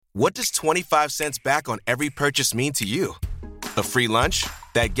What does 25 cents back on every purchase mean to you? A free lunch?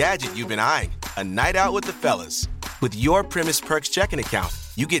 That gadget you've been eyeing? A night out with the fellas? With your Premise Perks checking account,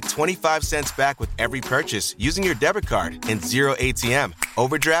 you get 25 cents back with every purchase using your debit card and zero ATM,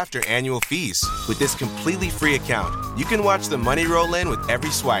 overdraft, or annual fees. With this completely free account, you can watch the money roll in with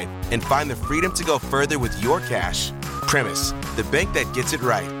every swipe and find the freedom to go further with your cash. Premise, the bank that gets it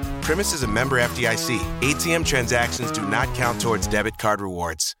right. Premise is a member FDIC. ATM transactions do not count towards debit card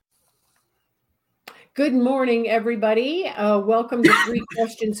rewards. Good morning, everybody. Welcome to Three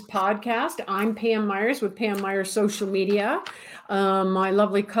Questions Podcast. I'm Pam Myers with Pam Myers Social Media. My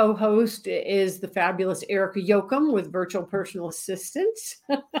lovely co-host is the fabulous Erica Yoakum with Virtual Personal Assistants.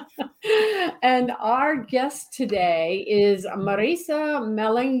 And our guest today is Marisa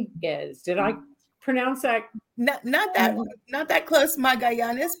Melenguez. Did I pronounce that? Not that close,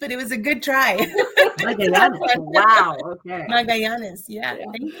 Magallanes, but it was a good try. Magallanes. Wow. Okay. Magallanes. Yeah.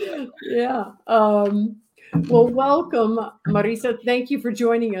 Thank you. Yeah. Well, welcome, Marisa. Thank you for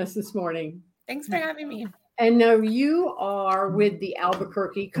joining us this morning. Thanks for having me. And now you are with the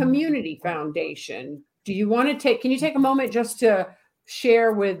Albuquerque Community Foundation. Can you take a moment just to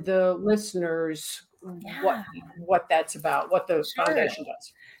share with the listeners what that's about, what the foundation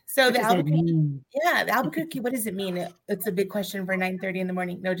does? So the Albuquerque, what does it mean? It's a big question for 9:30 in the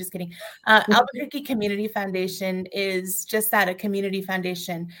morning. No, just kidding. Albuquerque Community Foundation is just that, a community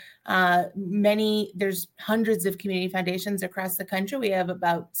foundation. There's hundreds of community foundations across the country. We have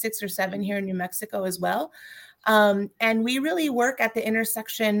about 6 or 7 here in New Mexico as well. And we really work at the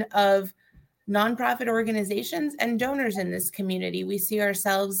intersection of nonprofit organizations and donors in this community. We see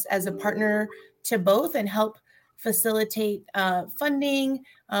ourselves as a partner to both and help facilitate funding,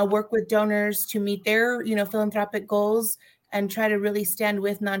 work with donors to meet their, philanthropic goals, and try to really stand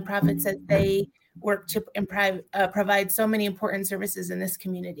with nonprofits as they work to provide so many important services in this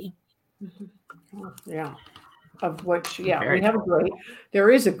community. Yeah, of which,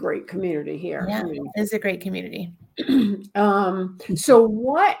 there is a great community here. Yeah, it's a great community. So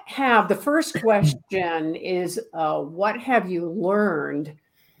the first question is, what have you learned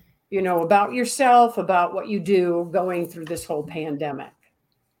about yourself, about what you do going through this whole pandemic?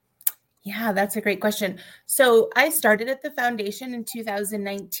 Yeah, that's a great question. So I started at the foundation in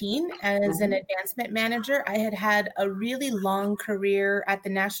 2019 as an advancement manager. I had a really long career at the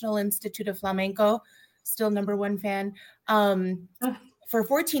National Institute of Flamenco, still #1 fan, for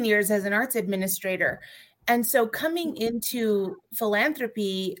 14 years as an arts administrator. And so coming into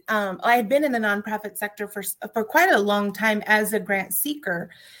philanthropy, I had been in the nonprofit sector for quite a long time as a grant seeker.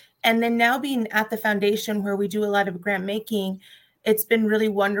 And then now being at the foundation where we do a lot of grant making, it's been really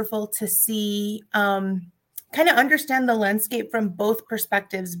wonderful to see, kind of understand the landscape from both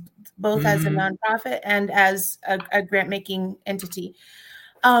perspectives, both as a nonprofit and as a grant making entity.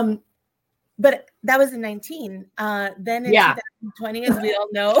 But that was in 19. Then in 2020, as we all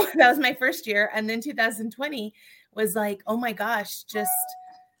know, that was my first year. And then 2020 was like, oh my gosh,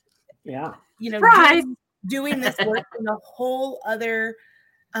 doing this work in a whole other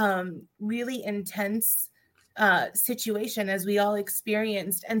really intense situation as we all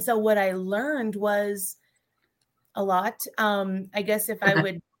experienced. And so what I learned was a lot. I guess if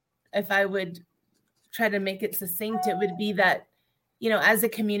I would try to make it succinct, it would be that, as a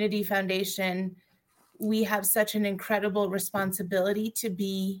community foundation, we have such an incredible responsibility to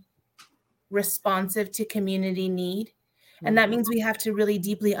be responsive to community need. And that means we have to really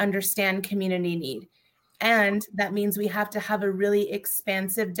deeply understand community need. And that means we have to have a really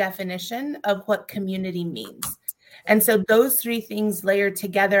expansive definition of what community means. And so those three things layered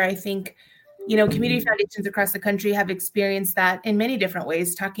together, I think, community foundations across the country have experienced that in many different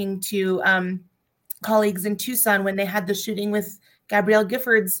ways. Talking to colleagues in Tucson when they had the shooting with Gabrielle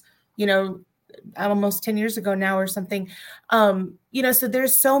Giffords, almost 10 years ago now or something. So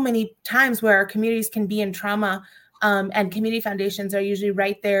there's so many times where our communities can be in trauma, and community foundations are usually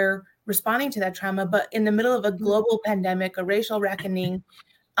right there responding to that trauma. But in the middle of a global pandemic, a racial reckoning,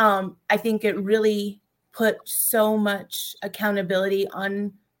 I think it really put so much accountability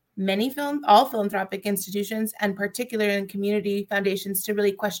on all philanthropic institutions, and particularly in community foundations, to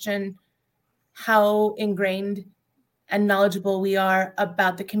really question how ingrained and knowledgeable we are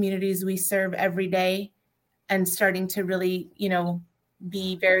about the communities we serve every day, and starting to really,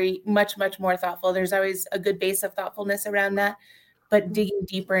 be very much more thoughtful. There's always a good base of thoughtfulness around that. But digging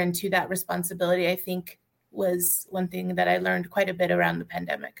deeper into that responsibility, I think, was one thing that I learned quite a bit around the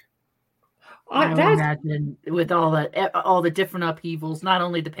pandemic. I imagine with all the different upheavals, not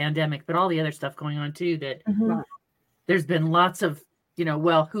only the pandemic, but all the other stuff going on too, that there's been lots of,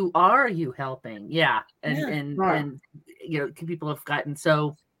 who are you helping? Yeah. And people have gotten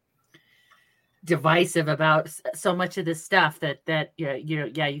so divisive about so much of this stuff that you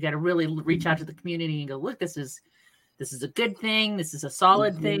got to really reach out to the community and go, look, this is a good thing. This is a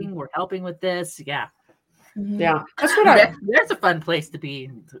solid thing. We're helping with this. Yeah. Yeah. That's what that's a fun place to be,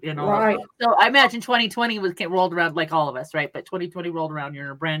 Right. So I imagine 2020 rolled around like all of us, right? But 2020 rolled around, you're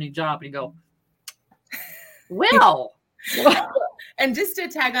in a brand new job and you go, well. And just to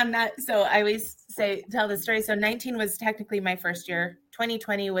tag on that, so I always tell the story. So 19 was technically my first year.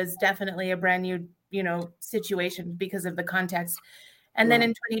 2020 was definitely a brand new, situation because of the context. And then in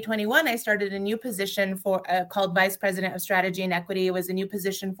 2021, I started a new position called Vice President of Strategy and Equity. It was a new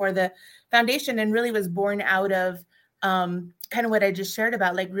position for the foundation and really was born out of kind of what I just shared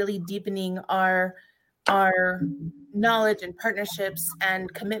about, like really deepening our knowledge and partnerships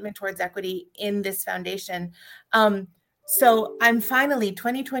and commitment towards equity in this foundation. So I'm finally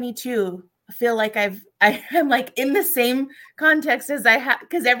 2022. I feel like I am like in the same context as I have,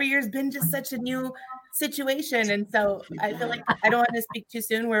 because every year's been just such a new situation. And so I feel like I don't want to speak too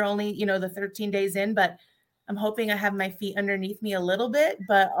soon. We're only, the 13 days in, but I'm hoping I have my feet underneath me a little bit,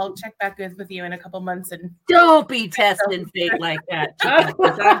 but I'll check back with you in a couple months. And don't be testing fate like that,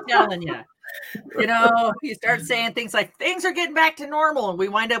 because I'm telling you. You start saying things like things are getting back to normal and we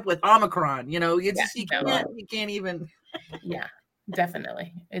wind up with Omicron, you can't even. Yeah,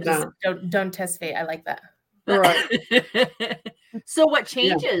 definitely. Don't test fate. I like that. All right. So what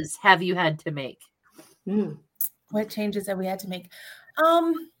changes have you had to make? What changes have we had to make?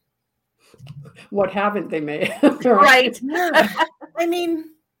 What haven't they made? Right. I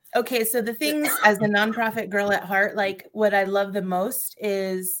mean, okay, so the things as a nonprofit girl at heart, like what I love the most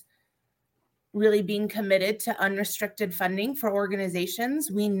is really being committed to unrestricted funding for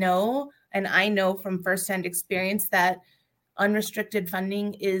organizations. We know, and I know from firsthand experience, that unrestricted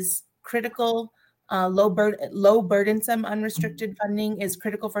funding is critical. Low burdensome unrestricted funding is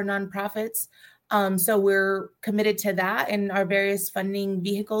critical for nonprofits. So we're committed to that in our various funding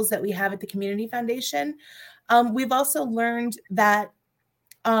vehicles that we have at the Community Foundation. We've also learned that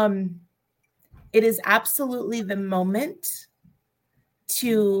it is absolutely the moment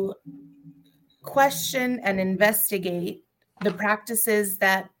to question and investigate the practices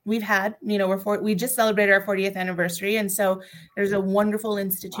that we've had. We just celebrated our 40th anniversary. And so there's a wonderful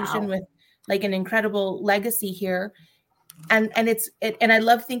institution with like an incredible legacy here. And I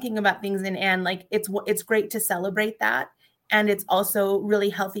love thinking about things in Anne, like it's great to celebrate that. And it's also really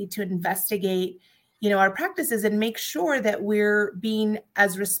healthy to investigate, our practices and make sure that we're being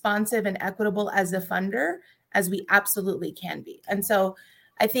as responsive and equitable as a funder as we absolutely can be. And so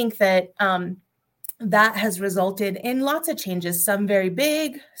I think that that has resulted in lots of changes, some very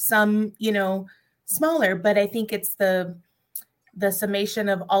big, some, smaller, but I think it's the summation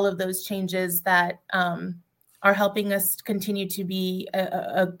of all of those changes that are helping us continue to be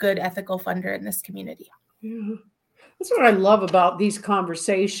a good ethical funder in this community. Yeah. That's what I love about these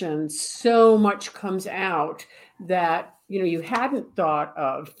conversations. So much comes out that, you hadn't thought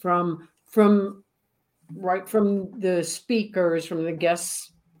of from the speakers, from the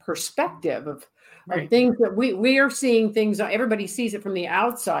guests' perspective of things that we are seeing things. Everybody sees it from the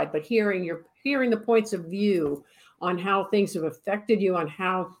outside, but hearing the points of view on how things have affected you, on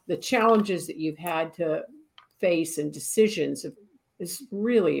how the challenges that you've had to face and decisions is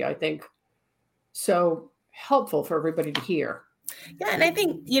really, I think, so helpful for everybody to hear. Yeah. And I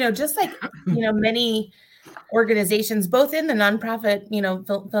think, just like, many organizations, both in the nonprofit,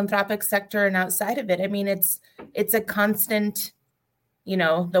 philanthropic sector and outside of it, I mean, it's a constant,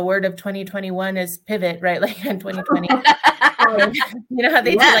 the word of 2021 is pivot, right? Like in 2020, how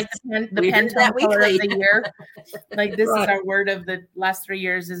they do like the Pantone color of the year. Like this is our word of the last 3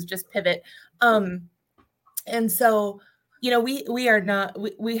 years is just pivot. And so, we are not,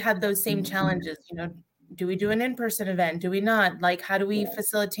 we had those same challenges, do we do an in-person event? Do we not? Like, how do we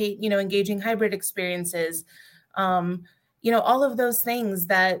facilitate, engaging hybrid experiences? All of those things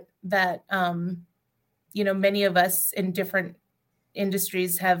that many of us in different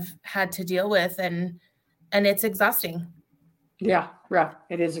industries have had to deal with, and it's exhausting. Yeah,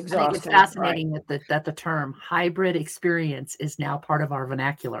 it is exhausting. I think it's fascinating that the term hybrid experience is now part of our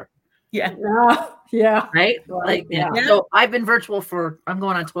vernacular. Yeah. Yeah. Right? Like, yeah. So I've been virtual I'm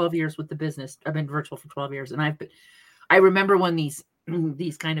going on 12 years with the business. I've been virtual for 12 years. And I remember when these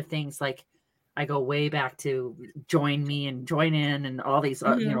kind of things, like I go way back to Join Me and Join In and all these,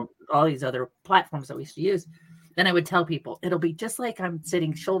 all these other platforms that we used to use. Then I would tell people, it'll be just like I'm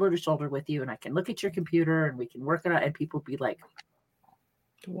sitting shoulder to shoulder with you and I can look at your computer and we can work it out. And people would be like,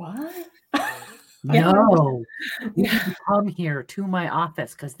 what? No, you need to come here to my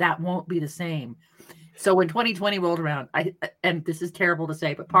office because that won't be the same. So when 2020 rolled around, and this is terrible to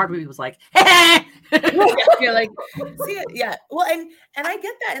say, but part of me was like, you're like, see, yeah. Well, and I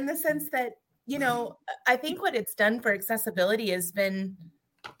get that in the sense that, I think what it's done for accessibility has been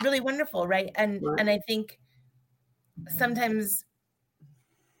really wonderful, right? And I think sometimes,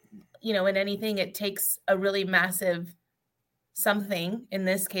 in anything, it takes a really massive something. In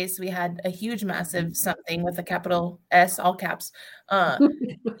this case, we had a huge, massive something with a capital S, all caps, called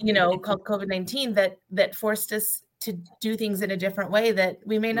COVID-19 that forced us to do things in a different way that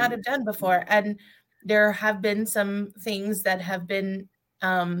we may not have done before. And there have been some things that have been,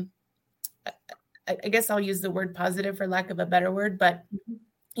 I guess I'll use the word positive for lack of a better word, but,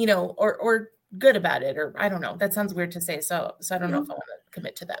 or good about it, or I don't know, that sounds weird to say. So I don't know if I want to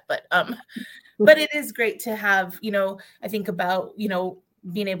commit to that, but it is great to have, I think about,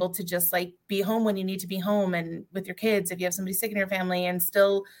 being able to just like be home when you need to be home and with your kids, if you have somebody sick in your family, and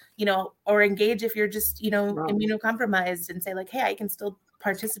still, or engage if you're just, immunocompromised, and say like, hey, I can still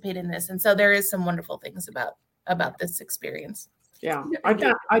participate in this. And so there is some wonderful things about this experience. Yeah,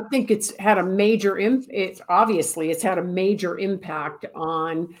 I think it's had a major it's had a major impact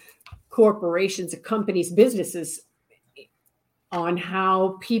on corporations, companies, businesses, on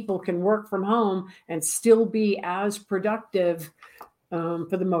how people can work from home and still be as productive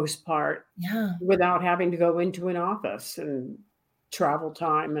for the most part, without having to go into an office and travel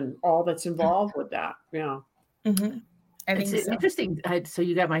time and all that's involved with that. Yeah. Mm-hmm. I think it's interesting. So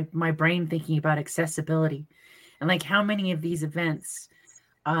you got my brain thinking about accessibility, and like how many of these events,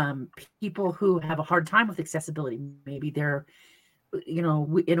 people who have a hard time with accessibility, maybe they're, in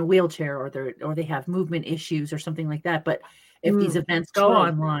a wheelchair, or they have movement issues or something like that. But if these events go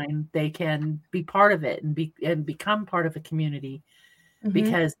online, they can be part of it and become part of a community,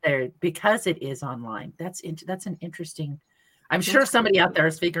 because it is online. That's an interesting. I'm sure somebody out there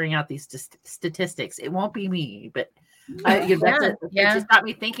is figuring out these statistics. It won't be me, but it just got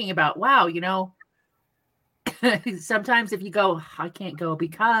me thinking about, wow, sometimes if you go, I can't go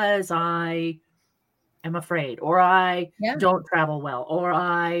because I am afraid, or I don't travel well, or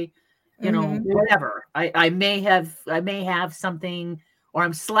I, whatever. I may have something, or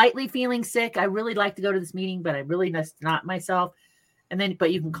I'm slightly feeling sick. I really like to go to this meeting, but I really not myself. And then,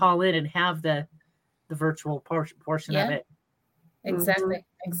 but you can call in and have the virtual portion of it. Exactly.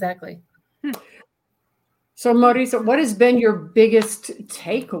 So Marisa, what has been your biggest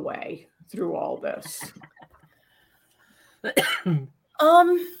takeaway through all this?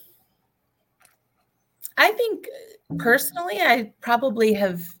 I think personally, I probably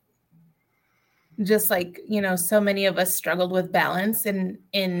have, just like, so many of us struggled with balance in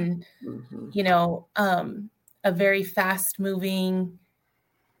a very fast moving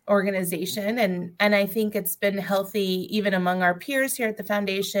organization. And I think it's been healthy even among our peers here at the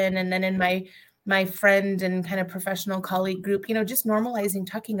foundation. And then in my friend and kind of professional colleague group, just normalizing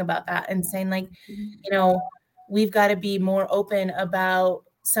talking about that and saying like, we've got to be more open about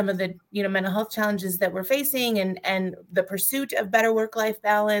some of the, mental health challenges that we're facing, and the pursuit of better work-life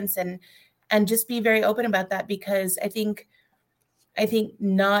balance, and just be very open about that, because I think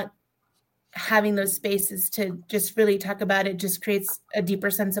not having those spaces to just really talk about it just creates a deeper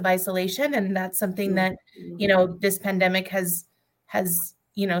sense of isolation. And that's something that, this pandemic has,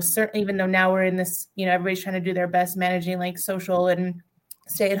 certainly, even though now we're in this, everybody's trying to do their best managing like social and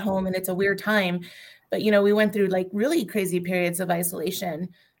stay at home, and it's a weird time, but, we went through like really crazy periods of isolation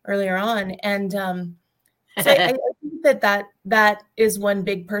earlier on. And so I think that is one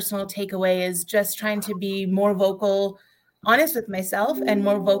big personal takeaway, is just trying to be more vocal, honest with myself, and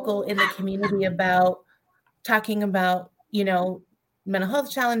more vocal in the community about talking about, mental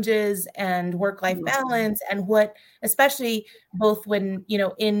health challenges and work-life balance, and what, especially both when,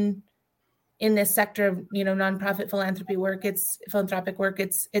 in this sector of, nonprofit philanthropic work,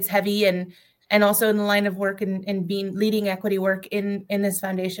 it's heavy, and also in the line of work and leading equity work in this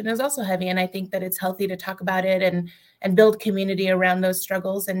foundation is also heavy. And I think that it's healthy to talk about it and build community around those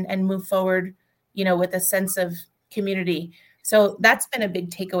struggles and move forward, with a sense of community. So that's been a big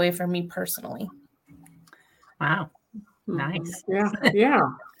takeaway for me personally. Wow. Nice. Yeah.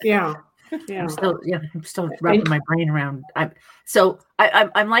 I'm still wrapping my brain around.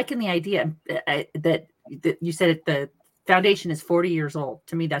 I'm liking the idea that you said the foundation is 40 years old.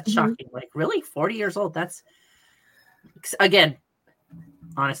 To me, that's shocking. Like, really? 40 years old? That's, again,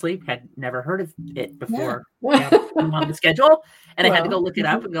 honestly, had never heard of it before. On the schedule, and I had to go look it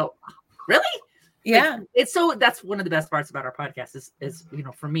up and go, really? Yeah. It's so, that's one of the best parts about our podcast is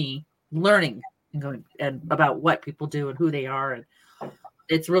for me, learning and going and about what people do and who they are, and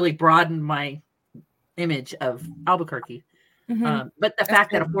it's really broadened my image of Albuquerque. But the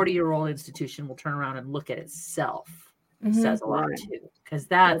fact that a 40-year-old institution will turn around and look at itself says a lot too, because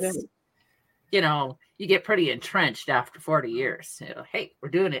that's, you get pretty entrenched after 40 years. Hey, we're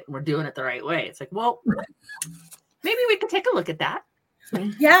doing it. We're doing it the right way. It's like, well, maybe we could take a look at that.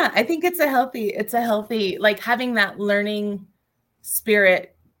 Yeah, I think it's a healthy, like having that learning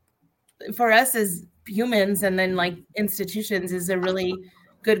spirit for us as humans and then like institutions is a really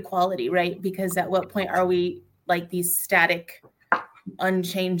good quality, right? Because at what point are we like these static,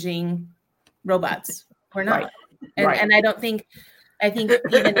 unchanging robots? We're not. Right. And I think even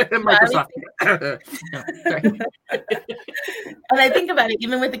Microsoft. and I think about it,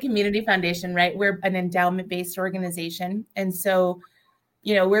 even with the Community Foundation, right? We're an endowment-based organization. And so,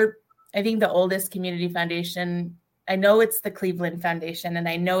 I think the oldest community foundation, I know it's the Cleveland Foundation, and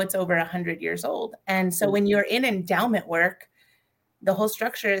I know it's over 100 years old. And so when you're in endowment work, the whole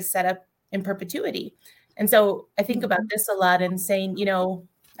structure is set up in perpetuity. And so I think about this a lot and saying,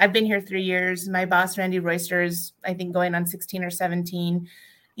 I've been here 3 years. My boss, Randy Royster, is, I think, going on 16 or 17,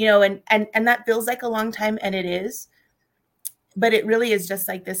 and that feels like a long time, and it is. But it really is just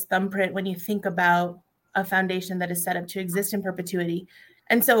like this thumbprint when you think about a foundation that is set up to exist in perpetuity.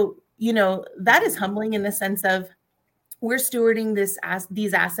 And so, that is humbling in the sense of we're stewarding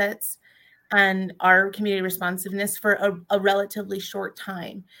these assets and our community responsiveness for a relatively short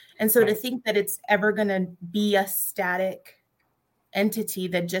time. And so to think that it's ever going to be a static entity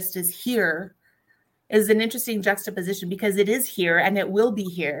that just is here is an interesting juxtaposition, because it is here and it will be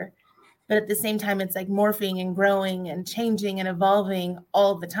here. But at the same time, it's like morphing and growing and changing and evolving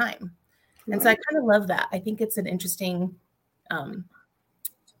all the time. And so I kind of love that. I think it's an interesting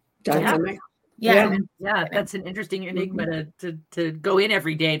dynamic. Yeah, that's an interesting enigma to go in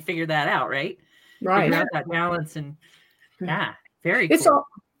every day and figure that out, right? Right. Figure out that balance, and very cool.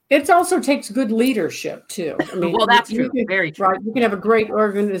 It also takes good leadership too. I mean, well, that's true. Very true. Right. You can have a great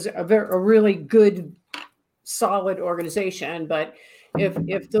a really good, solid organization, but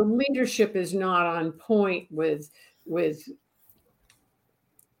if the leadership is not on point with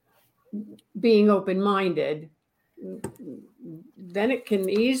being open-minded, then it can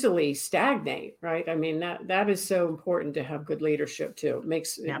easily stagnate, right? I mean, that is so important to have good leadership too.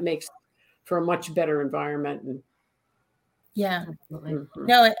 It makes for a much better environment. And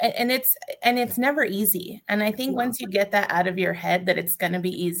no, and it's never easy. And I think once you get that out of your head that it's going to be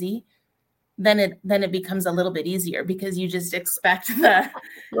easy, then it becomes a little bit easier, because you just expect the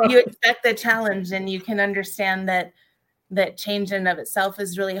challenge, and you can understand that change in and of itself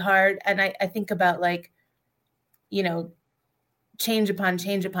is really hard. And I think about change upon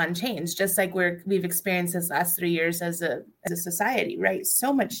change upon change, just like we've experienced this last 3 years as a society, right?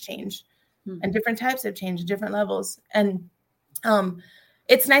 So much change and different types of change, different levels. And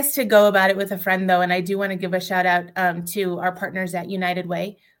it's nice to go about it with a friend, though. And I do want to give a shout out to our partners at United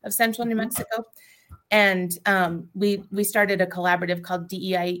Way of Central New Mexico. And we started a collaborative called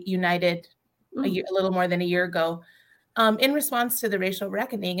DEI United a little more than a year ago in response to the racial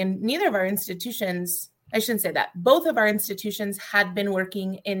reckoning. And neither of our institutions, I shouldn't say that, both of our institutions had been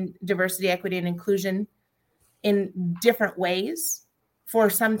working in diversity, equity, and inclusion in different ways for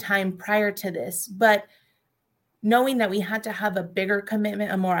some time prior to this. But knowing that we had to have a bigger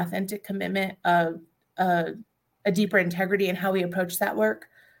commitment, a more authentic commitment, a deeper integrity in how we approach that work,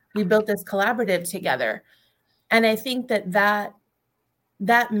 we built this collaborative together. And I think that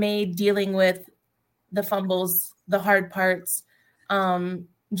made dealing with the fumbles, the hard parts,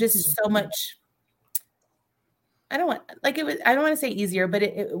 just so much. I don't want to say easier, but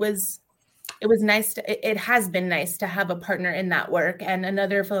it was nice. It has been nice to have a partner in that work and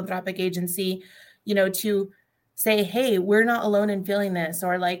another philanthropic agency, to say, hey, we're not alone in feeling this,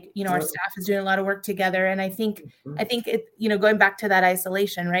 or our staff is doing a lot of work together. And I think it, going back to that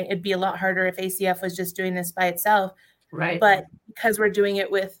isolation, right? It'd be a lot harder if ACF was just doing this by itself. Right. But because we're doing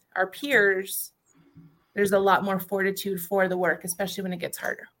it with our peers, there's a lot more fortitude for the work, especially when it gets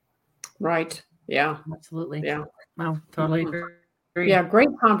harder. Right. Yeah. Absolutely. Yeah. Wow. Totally agree. Yeah. Great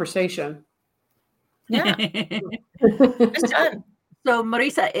conversation. Yeah. It's done. So,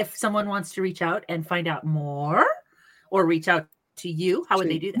 Marisa, if someone wants to reach out and find out more or reach out to you, how would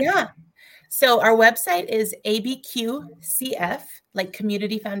they do that? Yeah. So our website is abqcf, like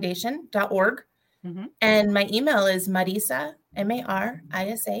communityfoundation.org. Mm-hmm. And my email is Marisa,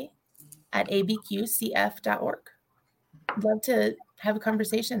 Marisa, at abqcf.org. I'd love to have a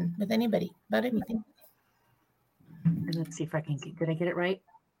conversation with anybody about anything. And let's see if I can did I get it right?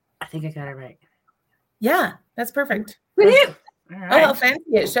 I think I got it right. Yeah, that's perfect. Right. Oh, how fancy.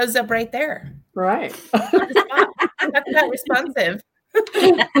 It shows up right there. Right. That's not responsive.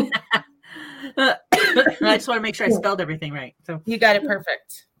 I just want to make sure I spelled everything right. So You got it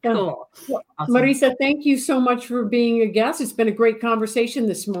perfect. cool. Awesome. Marisa, thank you so much for being a guest. It's been a great conversation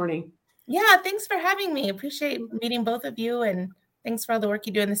this morning. Yeah, thanks for having me. Appreciate meeting both of you, and thanks for all the work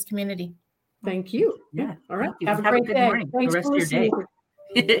you do in this community. Thank you. Yeah. All right. Thank you. Have a great good day. morning. Thanks the rest for of your day. listening.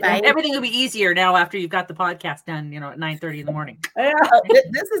 Everything will be easier now after you've got the podcast done, at 9:30 in the morning. Yeah.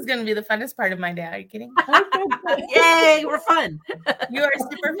 This is going to be the funnest part of my day. Are you kidding? Yay, we're fun. You are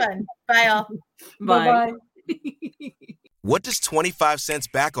super fun. Bye, all. Bye. Bye-bye. What does 25 cents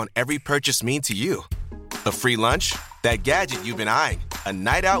back on every purchase mean to you? A free lunch? That gadget you've been eyeing? A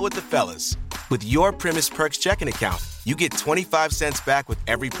night out with the fellas? With your Primis Perks checking account, you get 25 cents back with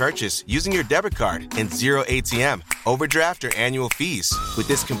every purchase using your debit card and 0 ATM, overdraft, or annual fees. With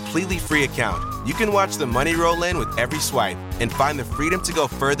this completely free account, you can watch the money roll in with every swipe and find the freedom to go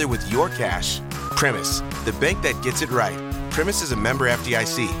further with your cash. Primis, the bank that gets it right. Primis is a member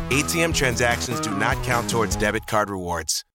FDIC. ATM transactions do not count towards debit card rewards.